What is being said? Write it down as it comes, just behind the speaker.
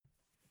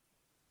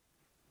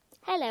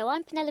Hello,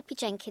 I'm Penelope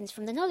Jenkins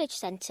from the Knowledge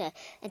Centre,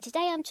 and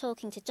today I'm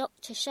talking to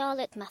Dr.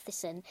 Charlotte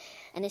Mathieson,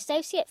 an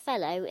Associate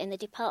Fellow in the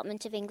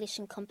Department of English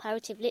and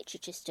Comparative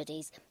Literature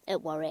Studies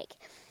at Warwick.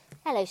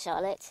 Hello,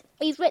 Charlotte.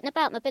 You've written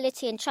about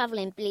mobility and travel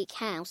in Bleak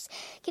House.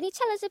 Can you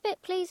tell us a bit,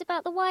 please,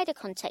 about the wider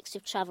context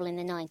of travel in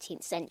the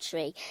 19th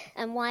century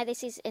and why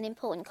this is an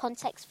important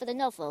context for the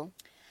novel?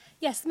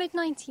 Yes, the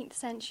mid-19th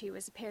century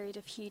was a period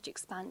of huge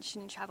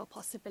expansion in travel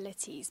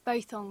possibilities,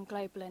 both on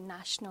global and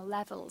national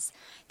levels.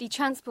 The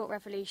transport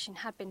revolution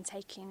had been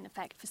taking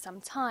effect for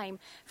some time.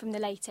 From the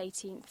late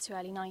 18th to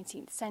early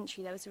 19th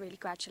century, there was a really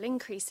gradual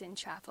increase in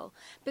travel.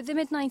 But the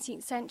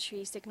mid-19th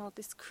century signalled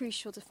this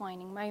crucial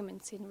defining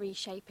moment in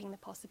reshaping the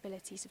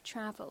possibilities of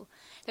travel.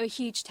 There were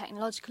huge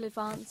technological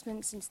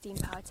advancements in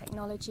steam-powered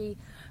technology,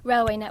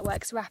 railway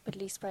networks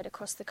rapidly spread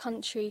across the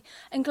country,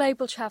 and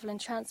global travel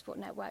and transport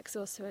networks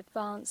also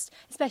advanced,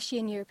 especially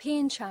in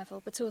European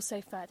travel, but also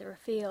further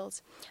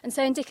afield. And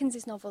so in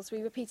Dickens's novels,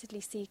 we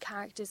repeatedly see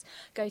characters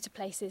go to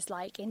places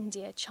like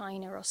India,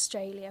 China,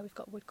 Australia. We've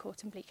got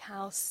Woodcourt in Bleak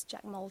House,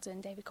 Jack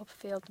Maldon, David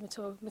Copperfield,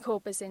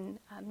 Micawber's in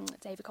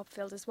David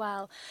Copperfield as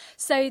well.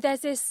 So there's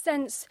this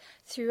sense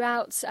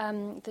throughout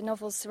the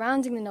novels,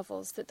 surrounding the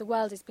novels, that the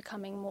world is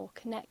becoming more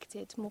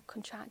connected, more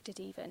contracted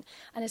even,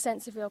 and a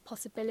sense of real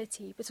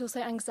possibility, but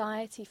also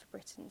anxiety for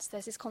Britons.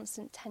 There's this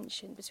constant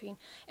tension between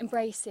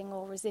embracing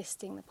or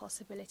resisting the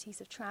possibility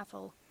of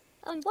travel.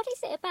 And what is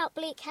it about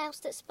Bleak House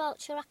that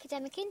sparked your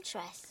academic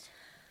interest?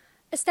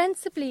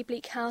 Ostensibly,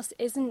 Bleak House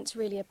isn't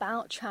really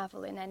about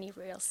travel in any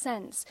real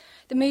sense.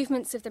 The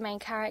movements of the main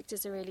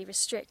characters are really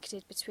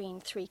restricted between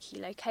three key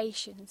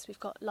locations. We've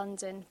got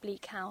London,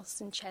 Bleak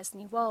House and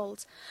Chesney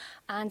Wold,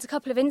 and a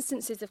couple of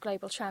instances of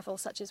global travel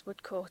such as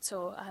Woodcourt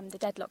or the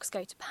Deadlocks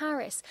go to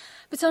Paris.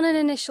 But on an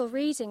initial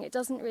reading, it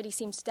doesn't really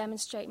seem to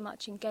demonstrate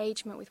much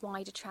engagement with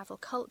wider travel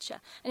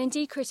culture, and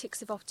indeed critics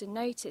have often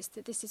noticed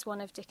that this is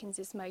one of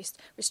Dickens's most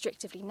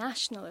restrictively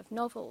national of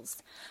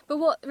novels. But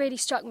what really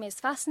struck me as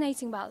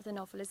fascinating about the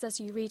novel is as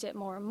you read it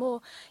more and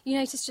more, you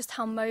notice just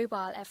how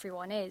mobile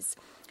everyone is.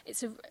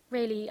 It's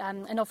really a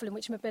novel in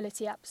which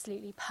mobility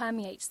absolutely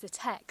permeates the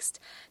text.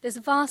 There's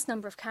a vast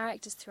number of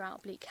characters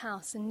throughout Bleak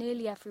House and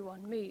nearly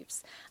everyone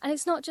moves. And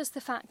it's not just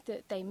the fact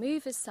that they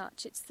move as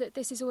such, it's that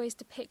this is always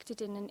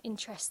depicted in an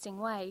interesting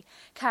way.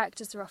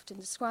 Characters are often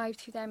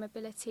described through their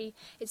mobility.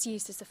 It's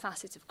used as a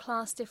facet of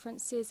class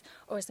differences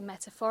or as a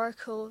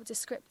metaphorical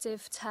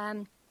descriptive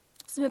term.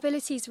 So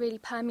mobility is really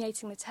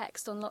permeating the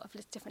text on a lot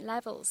of different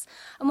levels.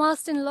 And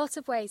whilst in a lot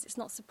of ways it's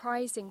not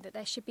surprising that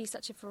there should be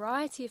such a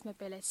variety of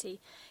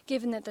mobility,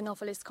 given that the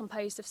novel is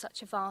composed of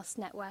such a vast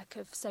network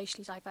of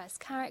socially diverse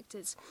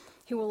characters,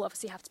 who all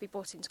obviously have to be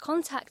brought into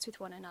contact with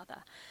one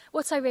another,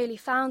 what I really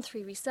found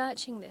through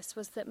researching this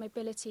was that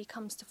mobility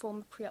comes to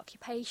form a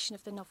preoccupation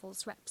of the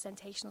novel's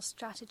representational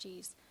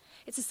strategies.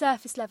 It's a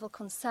surface-level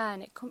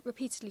concern. It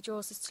repeatedly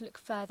draws us to look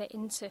further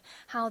into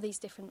how these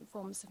different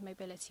forms of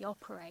mobility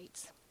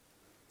operate.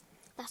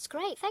 That's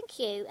great, thank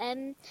you.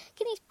 Can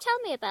you tell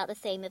me about the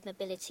theme of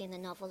mobility in the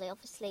novel? It's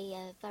obviously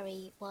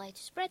very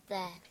widespread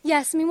there.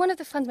 Yes, I mean, one of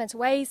the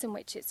fundamental ways in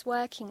which it's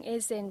working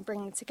is in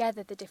bringing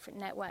together the different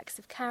networks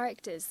of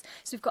characters.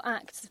 So we've got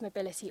acts of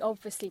mobility,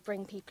 obviously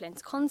bring people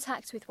into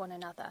contact with one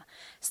another.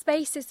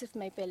 Spaces of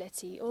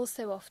mobility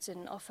also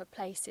often offer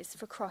places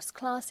for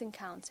cross-class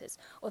encounters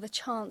or the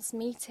chance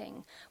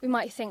meeting. We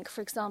might think,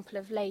 for example,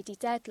 of Lady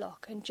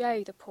Deadlock and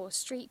Joe, the poor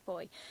street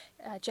boy.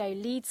 Joe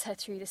leads her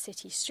through the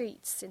city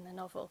streets in the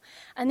novel.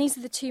 And these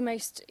are the two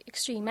most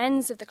extreme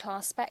ends of the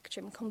class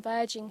spectrum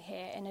converging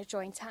here in a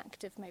joint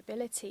act of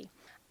mobility.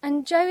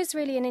 And Joe is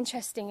really an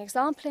interesting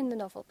example in the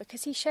novel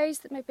because he shows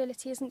that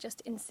mobility isn't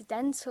just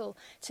incidental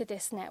to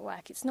this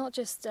network. It's not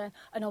just an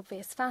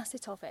obvious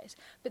facet of it,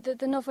 but that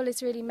the novel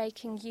is really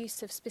making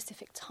use of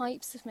specific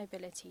types of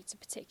mobility to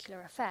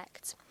particular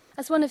effect.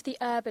 As one of the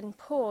urban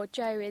poor,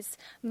 Joe is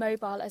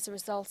mobile as a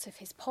result of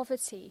his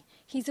poverty.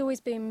 He's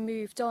always been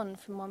moved on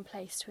from one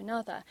place to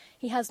another.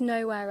 He has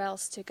nowhere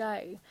else to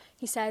go.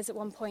 He says at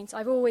one point,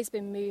 "I've always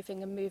been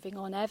moving and moving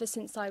on ever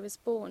since I was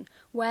born.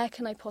 Where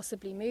can I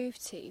possibly move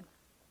to?"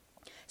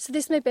 So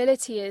this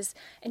mobility is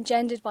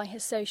engendered by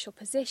his social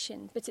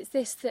position, but it's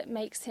this that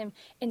makes him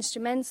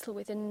instrumental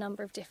within a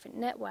number of different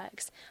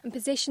networks and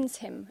positions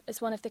him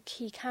as one of the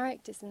key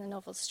characters in the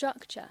novel's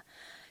structure.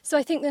 So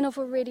I think the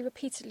novel really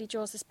repeatedly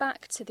draws us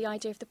back to the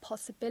idea of the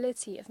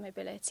possibility of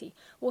mobility,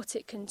 what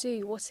it can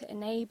do, what it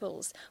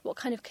enables, what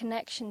kind of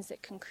connections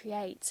it can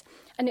create.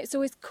 And it's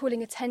always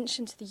calling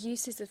attention to the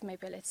uses of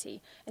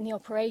mobility in the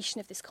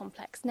operation of this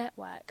complex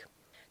network.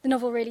 The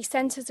novel really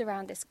centres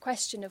around this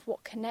question of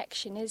what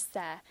connection is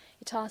there.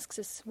 It asks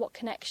us what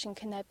connection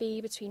can there be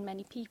between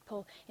many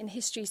people in the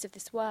histories of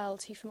this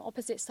world who from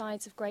opposite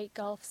sides of great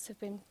gulfs have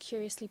been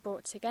curiously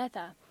brought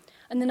together.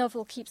 And the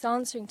novel keeps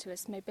answering to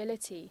us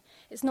mobility.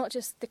 It's not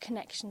just the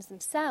connections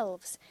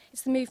themselves,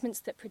 it's the movements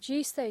that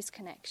produce those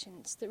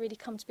connections that really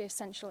come to be of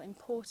central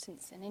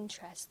importance and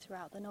interest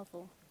throughout the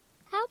novel.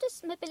 How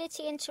does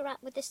mobility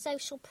interact with the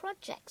social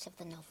project of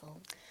the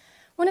novel?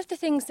 One of the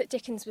things that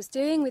Dickens was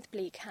doing with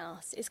Bleak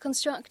House is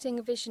constructing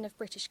a vision of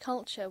British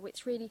culture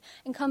which really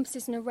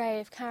encompasses an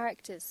array of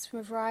characters from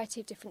a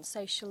variety of different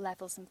social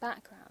levels and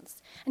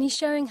backgrounds. And he's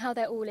showing how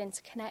they're all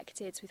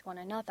interconnected with one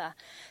another.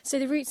 So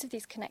the roots of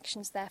these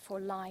connections therefore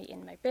lie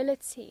in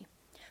mobility.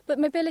 But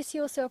mobility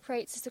also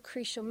operates as a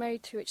crucial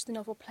mode through which the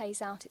novel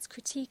plays out its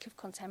critique of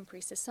contemporary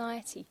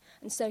society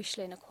and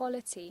social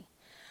inequality.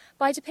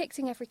 By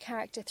depicting every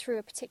character through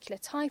a particular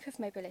type of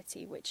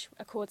mobility which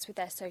accords with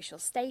their social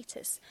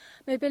status,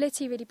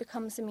 mobility really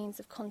becomes a means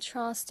of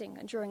contrasting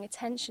and drawing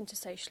attention to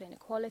social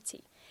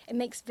inequality. It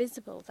makes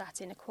visible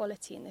that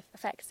inequality and the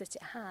effects that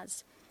it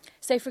has.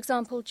 So, for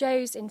example,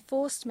 Joe's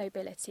enforced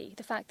mobility,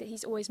 the fact that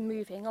he's always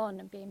moving on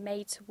and being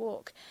made to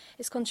walk,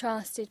 is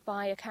contrasted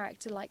by a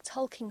character like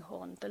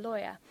Tulkinghorn, the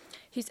lawyer,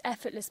 whose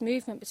effortless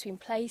movement between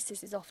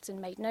places is often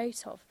made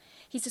note of.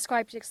 He's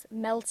described as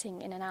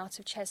melting in and out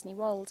of Chesney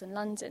Wold and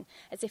London,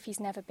 as if he's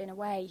never been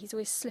away. He's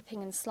always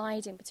slipping and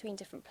sliding between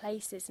different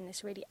places in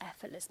this really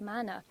effortless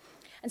manner.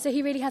 And so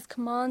he really has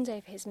command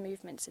over his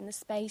movements and the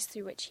space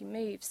through which he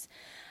moves.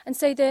 And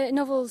so the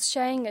novel's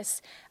showing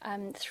us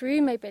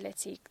through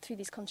mobility, through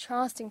these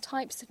contrasting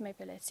types of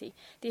mobility,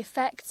 the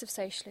effects of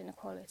social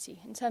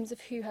inequality in terms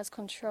of who has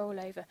control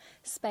over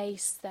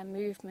space, their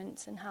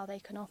movements and how they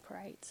can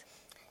operate.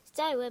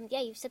 So,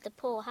 you've said the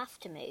poor have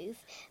to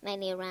move,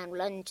 mainly around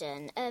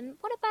London.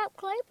 What about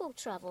global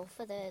travel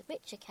for the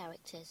richer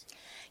characters?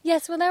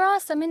 Yes, well, there are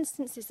some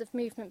instances of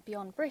movement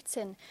beyond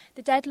Britain.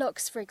 The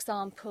Deadlocks, for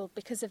example,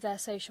 because of their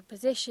social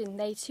position,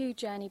 they too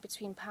journey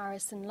between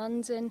Paris and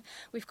London.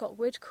 We've got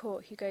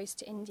Woodcourt, who goes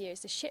to India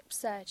as a ship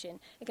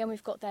surgeon. Again,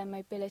 we've got their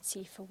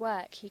mobility for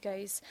work. He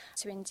goes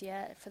to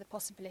India for the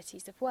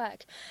possibilities of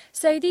work.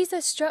 So these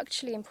are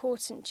structurally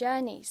important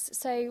journeys.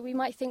 So we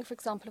might think, for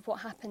example, of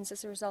what happens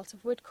as a result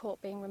of Woodcourt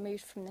being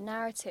removed from the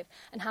narrative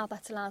and how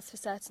that allows for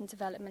certain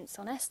developments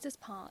on Esther's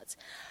part.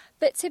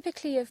 But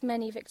typically of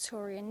many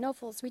Victorian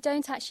novels, we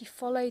don't actually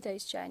follow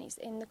those journeys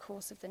in the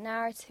course of the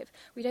narrative.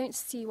 We don't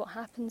see what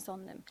happens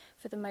on them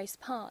for the most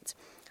part.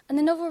 And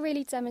the novel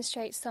really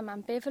demonstrates some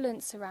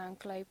ambivalence around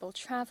global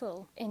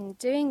travel in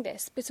doing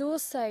this, but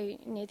also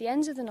near the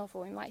end of the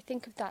novel we might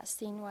think of that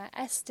scene where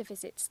Esther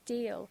visits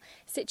Deal,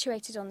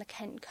 situated on the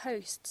Kent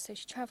coast, so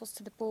she travels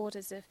to the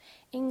borders of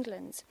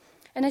England.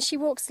 And as she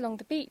walks along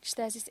the beach,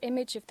 there's this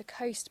image of the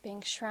coast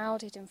being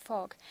shrouded in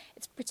fog.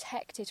 It's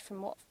protected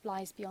from what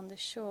lies beyond the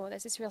shore.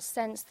 There's this real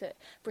sense that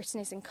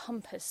Britain is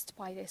encompassed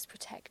by this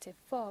protective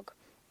fog.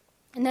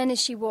 And then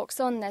as she walks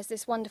on, there's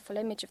this wonderful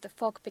image of the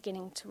fog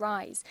beginning to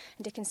rise,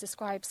 and Dickens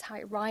describes how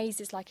it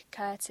rises like a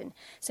curtain,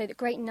 so that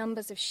great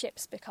numbers of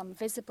ships become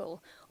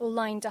visible, all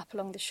lined up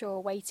along the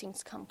shore waiting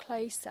to come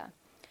closer.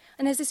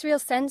 And there's this real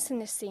sense in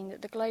this scene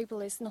that the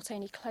global is not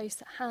only close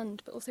at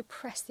hand, but also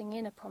pressing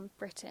in upon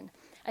Britain.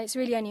 And it's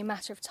really only a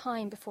matter of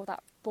time before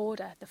that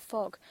border, the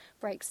fog,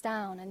 breaks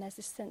down. And there's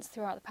this sense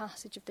throughout the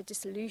passage of the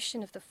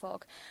dissolution of the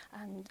fog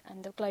and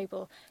the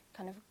global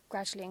kind of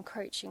gradually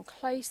encroaching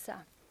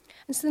closer.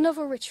 And so the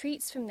novel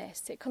retreats from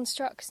this. It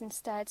constructs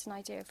instead an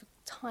idea of a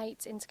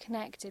tight,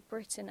 interconnected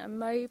Britain, a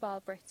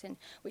mobile Britain,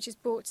 which is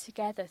brought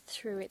together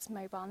through its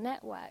mobile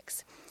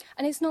networks.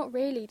 And it's not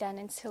really then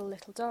until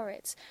Little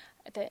Dorrit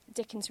that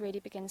Dickens really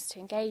begins to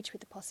engage with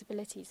the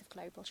possibilities of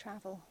global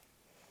travel.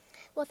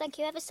 Well, thank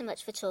you ever so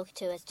much for talking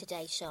to us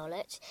today,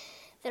 Charlotte.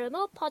 There are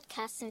more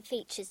podcasts and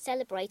features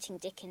celebrating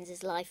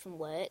Dickens's life and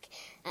work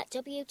at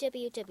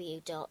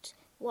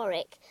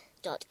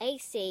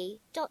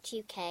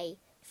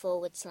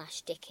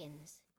www.warwick.ac.uk/Dickens.